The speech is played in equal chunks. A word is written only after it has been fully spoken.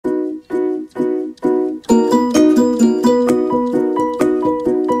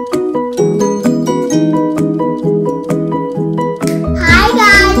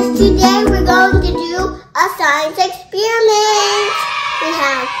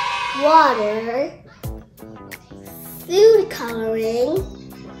water, food coloring,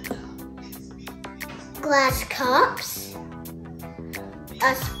 glass cups,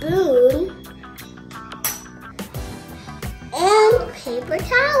 a spoon, and paper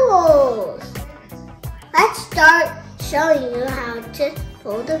towels. Let's start showing you how to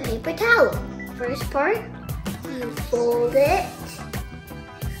fold a paper towel. First part, you fold it.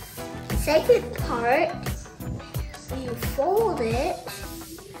 Second part, you fold it.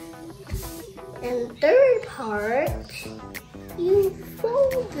 And third part, you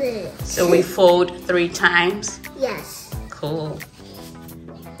fold it. So we fold 3 times? Yes. Cool.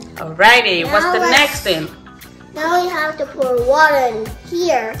 Alrighty, what's the next thing? Now we have to pour water in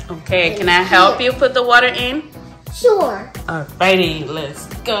here. Okay, can I help you put the water in? Sure. Alrighty, let's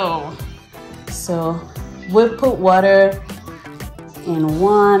go. So we'll put water in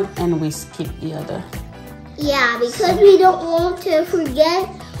one and we skip the other. Yeah, because we don't want to forget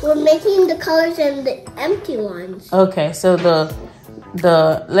we're making the colors in the empty ones. Okay, so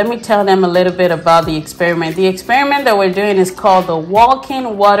let me tell them a little bit about the experiment. The experiment that we're doing is called the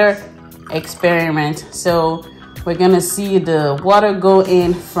walking water experiment. So we're gonna see the water go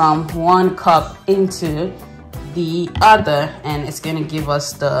in from one cup into the other, and it's gonna give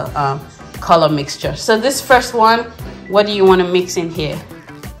us the color mixture. So this first one, what do you want to mix in here?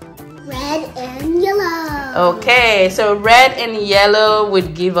 Red and yellow. Okay, so red and yellow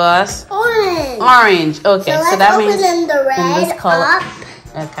would give us orange. Orange. Okay, so that means in the red in this color. Up.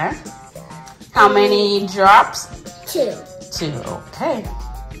 Okay. How many drops? 2. 2. Okay.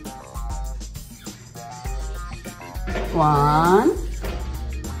 1,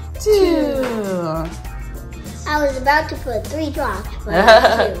 2. I was about to put 3 drops, but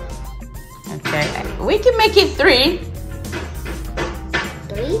 2. Okay, we can make it 3.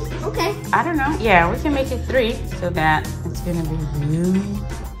 3? Okay. I don't know. Yeah, we can make it 3 so that it's gonna be really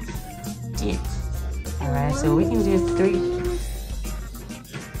deep. All right, so we can do 3.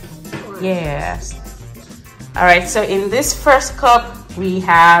 Yes. All right, so in this first cup, we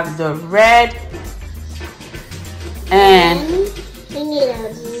have the red and we need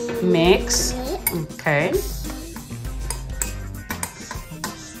a mix. Okay.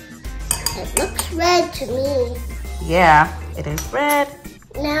 It looks red to me. Yeah, it is red.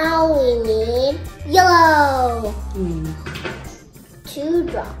 Now we need yellow. 2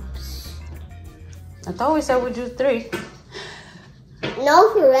 drops. I thought we said we'd do 3.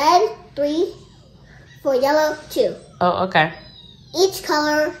 No, for red, 3. For yellow, 2. Oh, okay. Each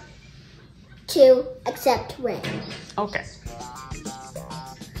color, 2, except red. Okay.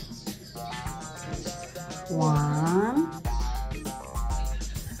 1,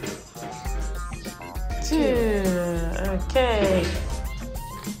 2. Okay.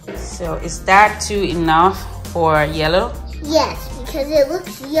 So is that 2 enough for yellow? Yes, because it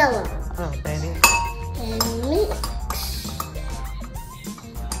looks yellow. Oh, baby. And mix.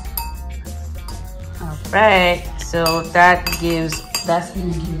 All right. So that's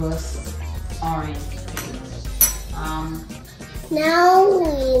gonna give us orange. Now we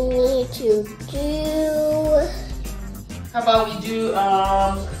need to do. How about we do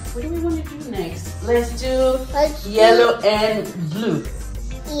what do we want to do next? Let's do yellow and blue.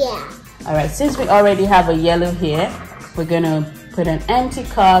 Yeah. All right, since we already have a yellow here, we're gonna put an empty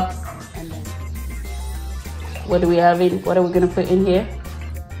cup. And then what do we have in? What are we gonna put in here?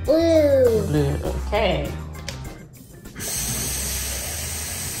 Blue. Blue. Okay.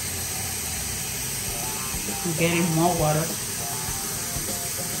 I'm getting more water.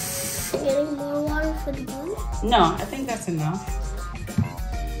 Getting more water for the blue? No, I think that's enough.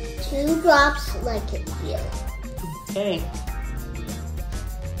 2 drops like it yellow. Okay.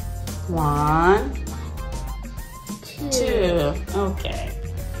 1, 2. Okay.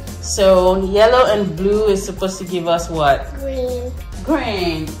 So yellow and blue is supposed to give us what? Green.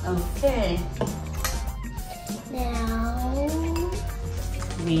 Green. Okay. Now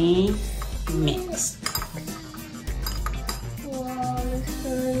we mix. Wow, this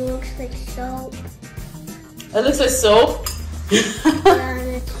one looks like soap. It looks like soap.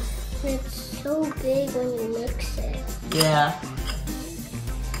 And it's so big when you mix it. Yeah.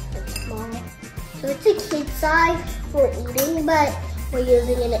 It's small. So it's a kid size for eating, but we're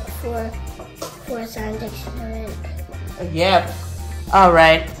using it for a science experiment. Yeah. All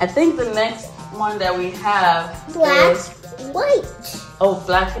right. I think the next one that we have Black, is white. oh,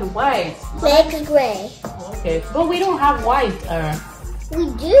 black and white. Next gray. Okay, but we don't have white. We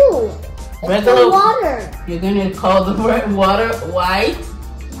do. It's Regular the water. You're gonna call the water white?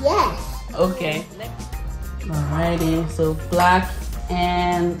 Yes. Okay. Alrighty. So black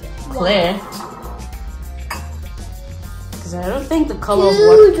and clear. Because I don't think the color of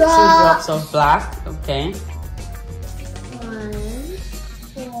Two two drops of black. Okay. 1,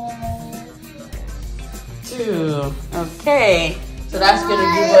 4. 2. Okay. So that's gonna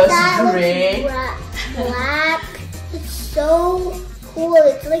give us gray. Black. It's so cool.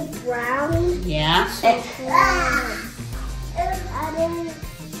 It's like brown. Yeah. So cool.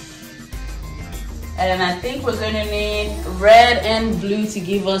 And I think we're gonna need red and blue to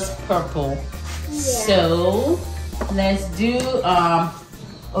give us purple. Yeah. So let's do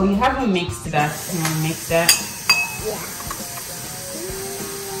oh, you haven't mixed that. You wanna mix that? Yeah.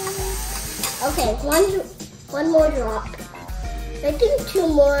 Okay, one more drop. I think 2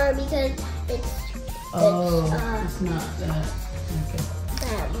 more because it's not that. Okay.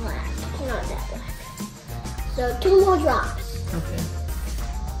 That black. Not that black. So 2 more drops. Okay.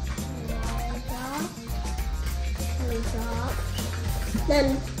 2 drops. Then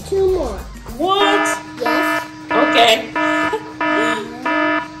 2 more. What? Yes. Okay. 2.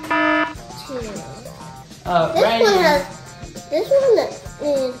 Right. This one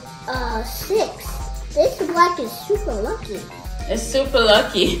is 6. This black is super lucky. It's super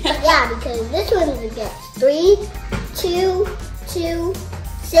lucky. Yeah, because this one gets 3, 2, 2,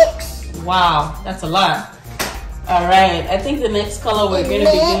 6. Wow, that's a lot. All right, I think the next color we're going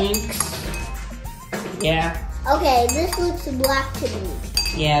to be doing. Yeah. Okay, this looks black to me.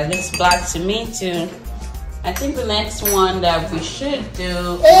 Yeah, it looks black to me too. I think the next one that we should do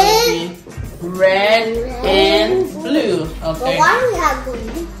will be red and blue. Okay. But why do we have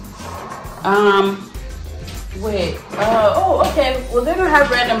green? Wait. Oh, okay. We're gonna have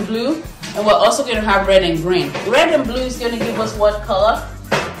red and blue, and we're also gonna have red and green. Red and blue is gonna give us what color?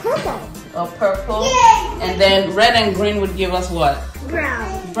 Purple. Or purple. And then red and green would give us what?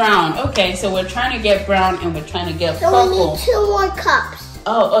 Brown. Brown. Okay, so we're trying to get brown and we're trying to get So purple. we need 2 more cups.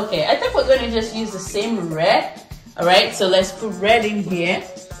 Oh, okay. I think we're gonna just use the same red. All right. So let's put red in here.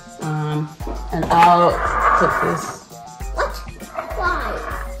 And I'll put this. What? Why?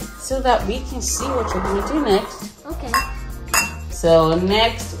 So that we can see what we're gonna do next. Okay. So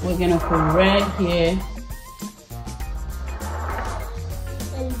next we're gonna put red here.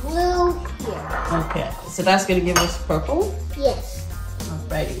 And blue here. Okay. So that's gonna give us purple. Yes.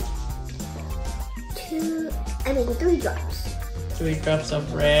 Alrighty. 3 drops. 3 drops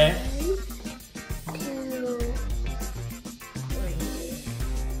of red. 1, 2, 3.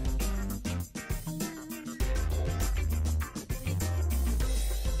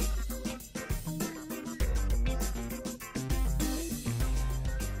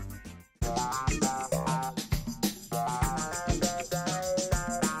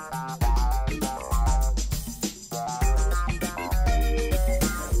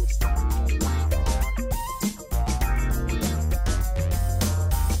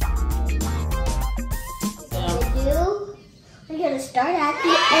 We're gonna start at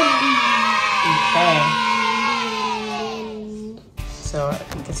the end. Okay. So I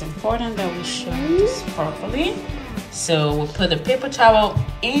think it's important that we show this properly. So we'll put the paper towel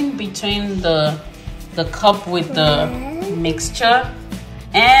in between the cup with the mixture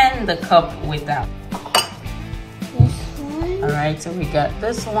and the cup without. This one. All right, so we got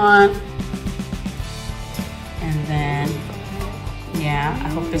this one. And then, yeah, I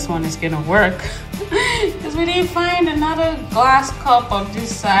hope this one is gonna work. Because we didn't find another glass cup of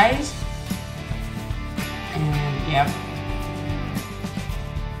this size. And yeah.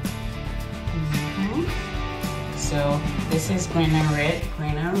 So this is green and red.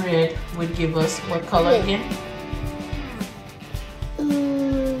 Green and red would give us what color again?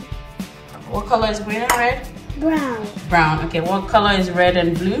 What color is green and red? Brown. Brown. Okay, what color is red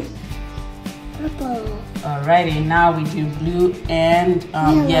and blue? Purple. Alrighty, now we do blue and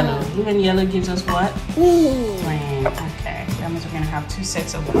yellow. Blue and yellow gives us what? Green. Green. Okay, that means we're gonna have 2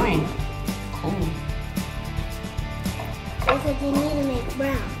 sets of green. Cool. Because you need to make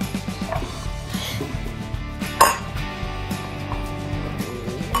brown.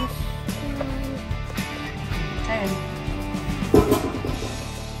 Okay.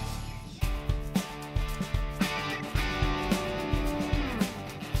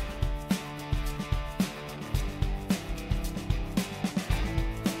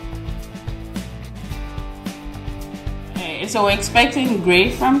 So we're expecting gray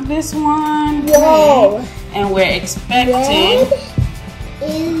from this one. Whoa. And we're expecting Red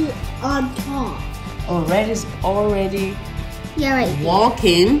is on top. Oh, red is already right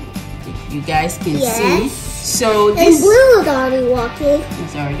walking. If you guys can see. So and this blue is already walking.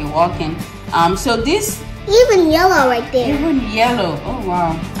 is already walking. So this Even yellow right there. even yellow. Oh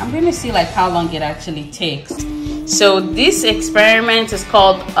wow. I'm gonna see like how long it actually takes. So this experiment is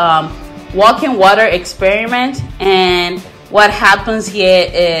called walking water experiment, and what happens here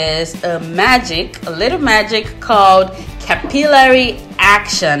is a little magic called capillary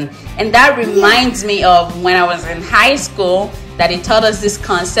action. And that reminds me of when I was in high school that he taught us this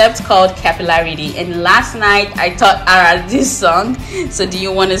concept called capillarity. And last night I taught Ara this song. So do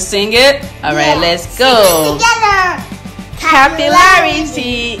you want to sing it? All right, let's go. Together.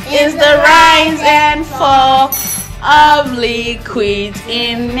 Capillarity is the rise and fall of liquids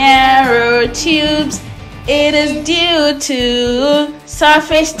in narrow tubes. It is due to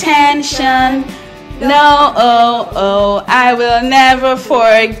surface tension. No, I will never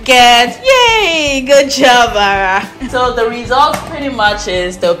forget. Yay! Good job, Ara. So the result pretty much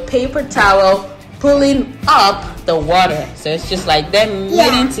is the paper towel pulling up the water. So it's just like them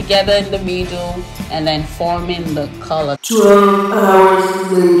meeting together in the middle and then forming the color. 12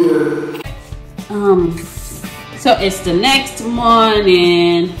 hours later. So it's the next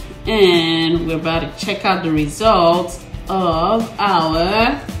morning and we're about to check out the results of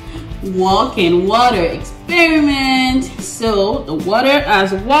our walk in water experiment. So the water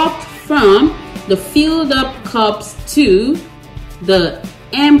has walked from the filled up cups to the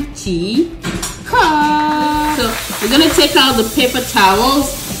empty cup. So we're gonna take out the paper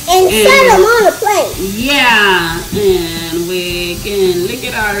towels and set them on a plate. Yeah, and we can look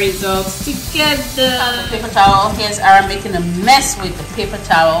at our results together. The paper towel. Here's Ara making a mess with the paper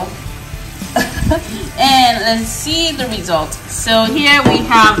towel. And let's see the results. So here we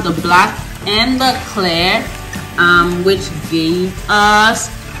have the black and the clear, which gave us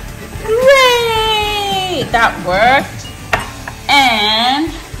gray. That worked.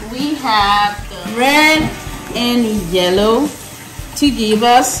 And we have the red and yellow to give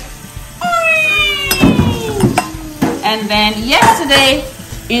us orange. And then yesterday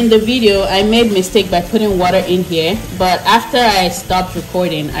in the video I made mistake by putting water in here, but after I stopped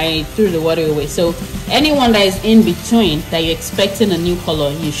recording I threw the water away. So anyone that is in between that you're expecting a new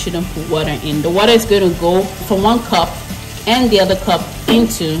color, you shouldn't put water in. The water is going to go from one cup and the other cup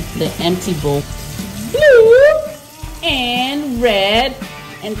into the empty bowl. Blue and red,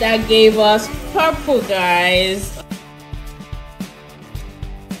 and that gave us purple, guys.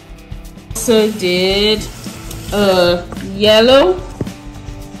 Also did yellow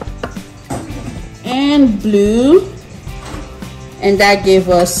and blue, and that gave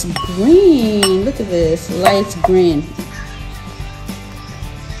us green. Look at this, light green.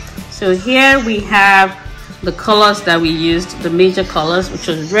 So here we have the colors that we used, the major colors, which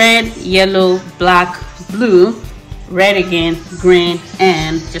was red, yellow, black, blue, red again, green,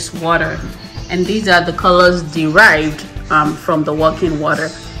 and just water. And these are the colors derived from the walk-in water.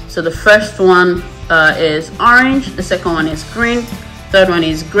 So the first one is orange, the second one is green, third one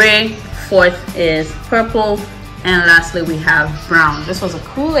is gray, fourth is purple, and lastly we have brown. This was a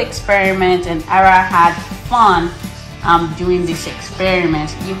cool experiment and Ara had fun doing this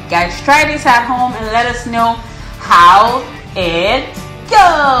experiment. You guys try this at home and let us know how it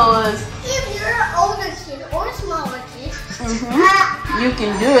goes. If you're an older kid or a smaller kid, you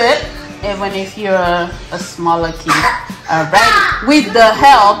can do it even if you're a smaller kid. Alright, with the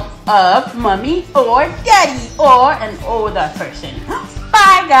help of mommy or daddy or an older person.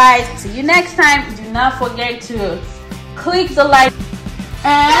 Bye guys, see you next time. Do not forget to click the like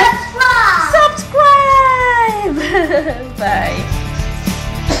and subscribe. Bye.